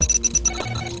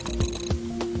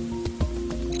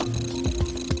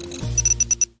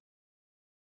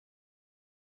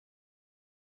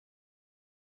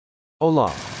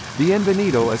Hola.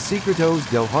 Bienvenido a Secretos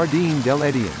del Jardín del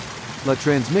Edén. La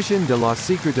transmisión de los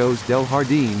secretos del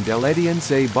Jardín del Edén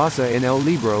se basa en el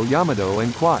libro llamado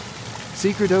En Quat.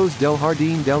 Secretos del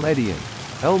Jardín del Edén.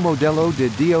 El modelo de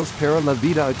Dios para la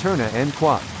vida eterna en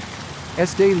Quat.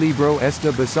 Este libro está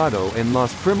basado en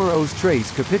los primeros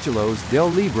 3 capítulos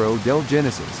del libro del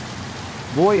Génesis.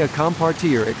 Voy a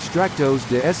compartir extractos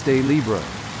de este libro.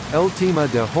 El tema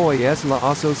de hoy es la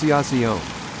asociación.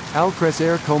 Al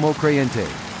crecer como creyente.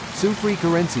 Su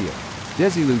frecuencia.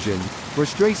 Desilusión.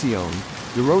 Frustración.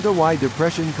 Derrota y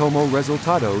depresión como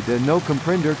resultado de no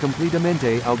comprender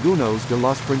completamente algunos de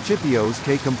los principios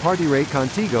que compartiré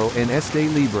contigo en este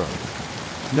libro.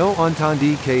 No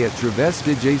entendí que a través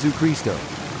de Jesucristo,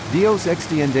 Dios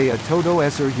extiende a todo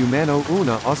ser humano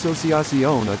una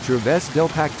asociación a través del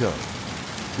pacto.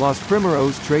 Los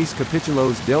primeros 3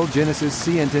 capítulos del Génesis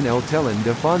sienten el telón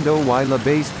de fondo y la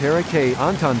base para que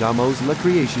entendamos la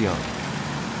creación.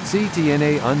 Si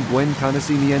tiene un buen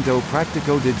conocimiento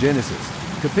práctico de Génesis,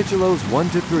 capítulos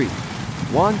 1-3,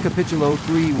 Juan capítulo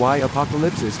 3 y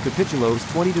Apocalipsis capítulos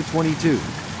 20-22,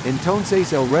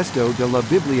 entonces el resto de la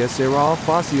Biblia será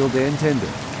fácil de entender.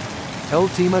 El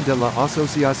tema de la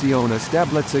asociación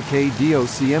establece que Dios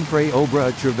siempre obra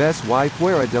a través y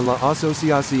fuera de la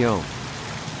asociación.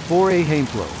 Por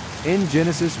ejemplo, en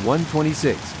Génesis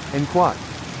 1:26, en Quat,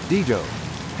 dijo,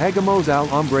 hagamos al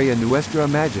hombre a nuestra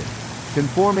imagen,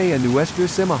 conforme a nuestra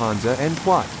semejanza en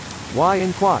Quat, y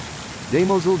en Quat,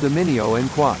 demos el dominio en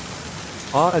Quat.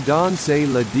 A Adán se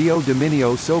le dio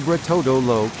dominio sobre todo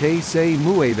lo que se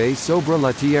mueve sobre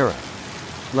la tierra.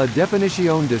 La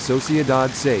definición de sociedad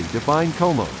se define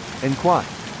como, en Quat,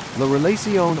 la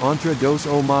relación entre 2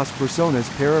 o más personas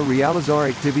para realizar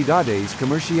actividades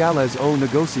comerciales o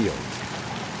negocios.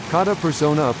 Cada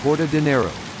persona aporta dinero,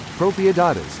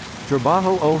 propiedades,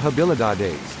 trabajo o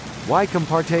habilidades, y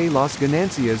comparte las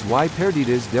ganancias y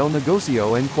pérdidas del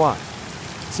negocio en Quat.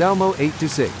 Salmo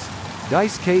 8-6.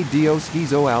 Dice que Dios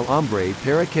hizo al hombre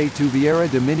para que tuviera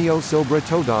dominio sobre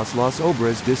todas las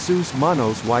obras de sus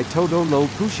manos y todo lo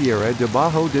pusiera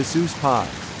debajo de sus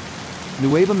pies.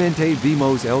 Nuevamente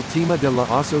vimos el tema de la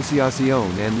asociación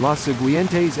en los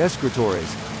siguientes escritores.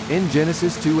 En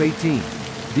Génesis 2:18,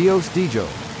 Dios dijo,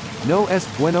 no es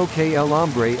bueno que el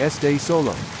hombre esté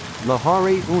solo. Le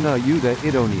haré una ayuda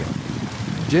idónea.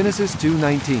 Génesis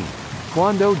 2:19,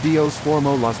 cuando Dios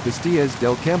formó las bestias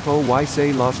del campo y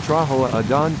se las trajo a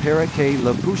Adán para que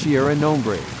le pusiera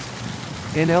nombres.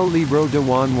 En el libro de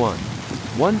Juan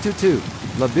 1:1-2,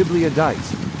 la Biblia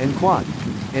dice, en Quat,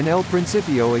 en el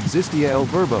principio existía el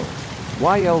verbo,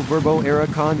 y el verbo era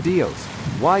con Dios,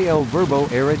 y el verbo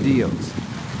era Dios.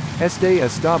 Este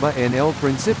estaba en el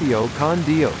principio con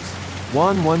Dios.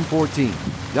 Juan 1:14,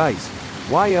 dice,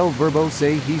 y el verbo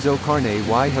se hizo carne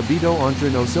y habitó entre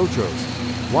nosotros,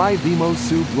 y vimos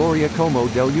su gloria como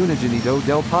del unigénito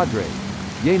del Padre,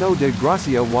 lleno de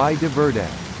gracia y de verdad.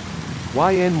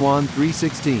 Y en Juan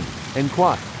 3:16, en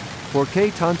Quat,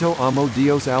 porque tanto amó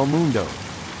Dios al mundo,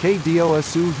 que dio a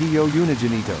su Hijo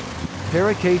unigénito,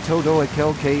 para que todo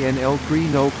aquel que en él cree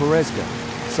no perezca,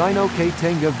 sino que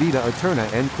tenga vida eterna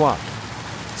en Quat.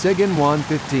 Según Juan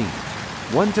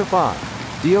 15:1-5,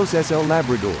 Dios es el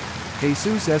labrador,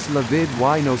 Jesús es la vid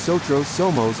y nosotros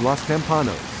somos los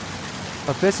pámpanos.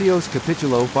 Efesios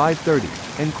capítulo 5:30,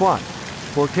 en Quat,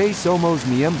 porque somos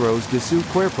miembros de su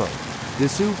cuerpo, de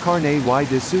su carne y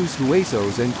de sus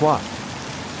huesos en Quat.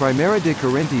 Primera de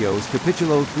Corintios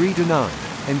capítulo 3-9,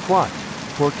 en Quat,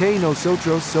 porque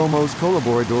nosotros somos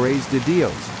colaboradores de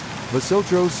Dios,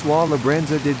 vosotros sois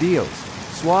labranza de Dios,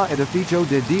 sois edificio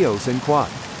de Dios en Quat.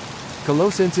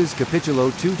 Colosenses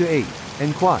capítulo 2-8,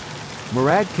 en Quat,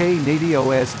 mirad que nadie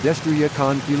os destruya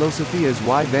con filosofías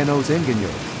y vanos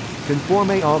engaños,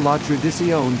 conforme a la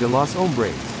tradición de los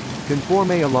hombres,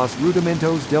 conforme a los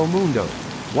rudimentos del mundo,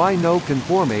 y no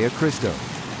conforme a Cristo.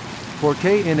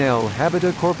 Porque en él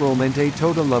habita corporalmente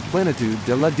toda la plenitud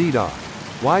de la deidad,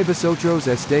 y vosotros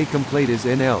estáis completos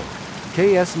en él,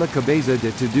 que es la cabeza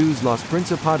de todos los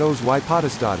principados y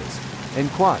potestades, en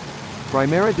Quat.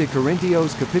 Primera de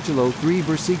Corintios capítulo 3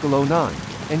 versículo 9,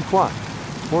 en Quat,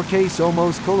 porque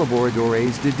somos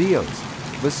colaboradores de Dios,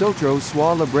 vosotros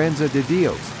sois labranza de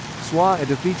Dios, sois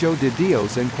edificio de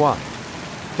Dios en Quat.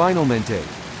 Finalmente,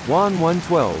 Juan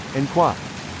 1:12, en Quat,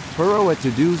 pero a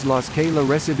todos los que la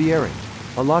recibieren,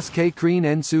 a los que creen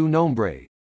en su nombre,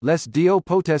 les dio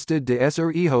potestad de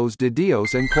ser hijos de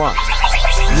Dios en Quat.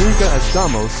 Nunca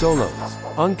estamos solos,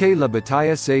 aunque la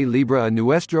batalla se libra a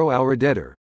nuestro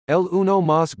alrededor. El uno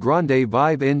más grande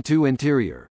vive en tu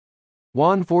interior.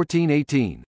 Juan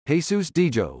 14:18, Jesús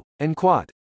dijo, en Quat,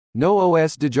 no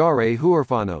os dejaré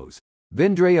huérfanos,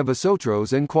 Vendré a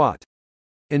vosotros en quat.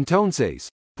 Entonces,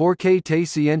 ¿por qué te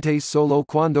sientes solo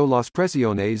cuando las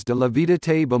presiones de la vida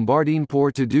te bombardean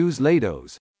por todos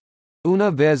lados?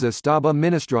 Una vez estaba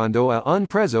ministrando a un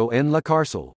preso en la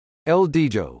cárcel. El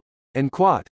dijo. En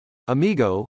quat.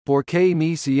 Amigo, ¿por qué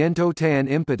me siento tan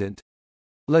impotente?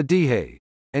 Le dije.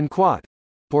 En quat.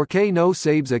 ¿Por qué no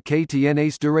sabes a que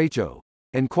tienes derecho?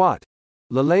 En quat.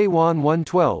 La ley Juan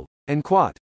 1:12. En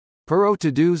quat. Pero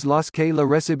todos los que la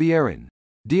recibieron.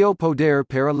 Dio poder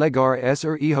para llegar a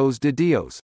ser hijos de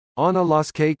Dios. Ana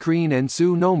los que creen en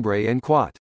su nombre en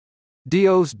quat.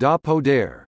 Dios da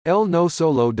poder. Él no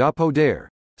solo da poder,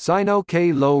 sino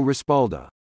que lo respalda.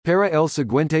 Para el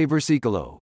siguiente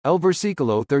versículo. El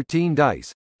versículo 13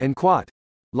 dice. En quat.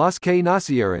 Los que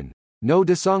nacieron, no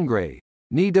de sangre,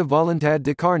 ni de voluntad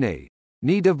de carne,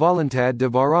 ni de voluntad de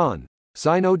varón,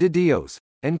 sino de Dios.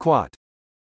 En quat.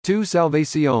 Tu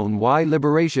salvación y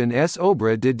liberación es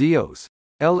obra de Dios.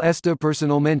 Él está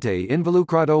personalmente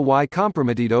involucrado y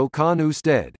comprometido con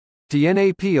usted.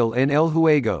 Tiene piel en el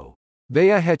juego.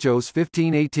 Vea Hechos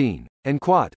 15:18. En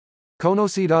quat.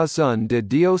 Conocidas son de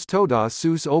Dios todas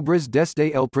sus obras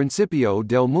desde el principio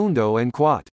del mundo en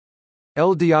quat.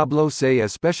 El diablo se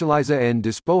especializa en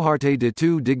despojarte de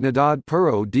tu dignidad,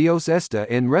 pero Dios está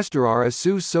en restaurar a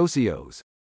sus socios.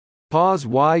 Paz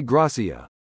y gracia.